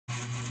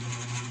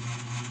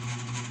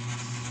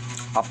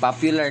A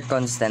popular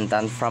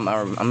contestant from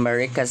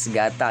America's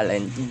Got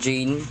Talent,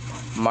 Jane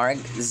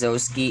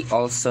Marczewski,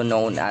 also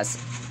known as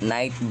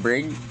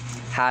Nightbirde,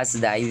 has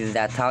died,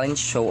 the talent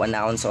show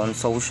announced on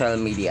social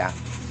media.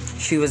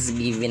 She was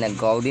given a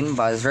golden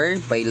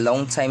buzzer by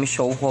longtime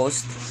show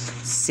host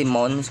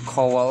Simone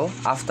Cowell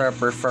after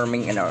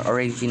performing an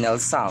original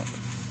song.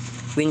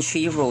 When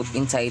she wrote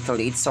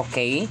entitled "It's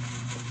Okay,"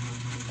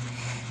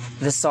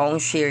 the song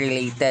she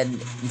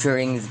related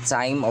during the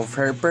time of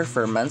her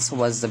performance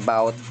was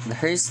about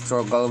her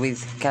struggle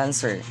with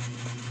cancer.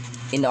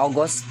 In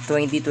August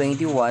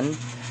 2021,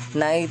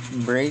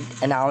 Nightbirde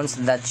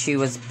announced that she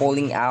was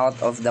pulling out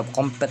of the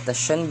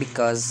competition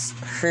because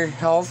her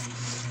health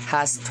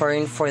has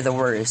turned for the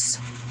worse.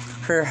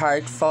 Her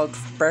heartfelt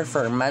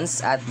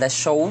performance at the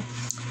show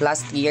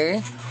last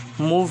year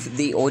moved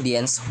the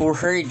audience who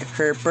heard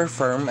her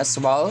perform as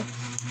well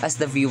as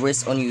the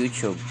viewers on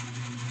YouTube.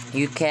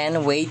 You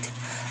can wait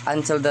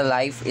until the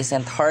life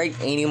isn't hard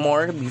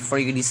anymore before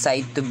you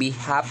decide to be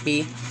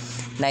happy,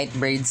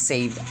 Nightbirde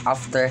said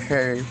after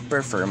her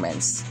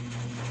performance.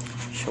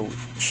 So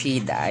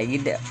she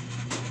died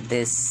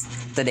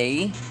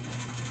today,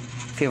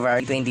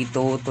 February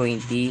 22,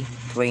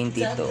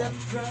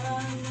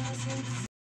 2022.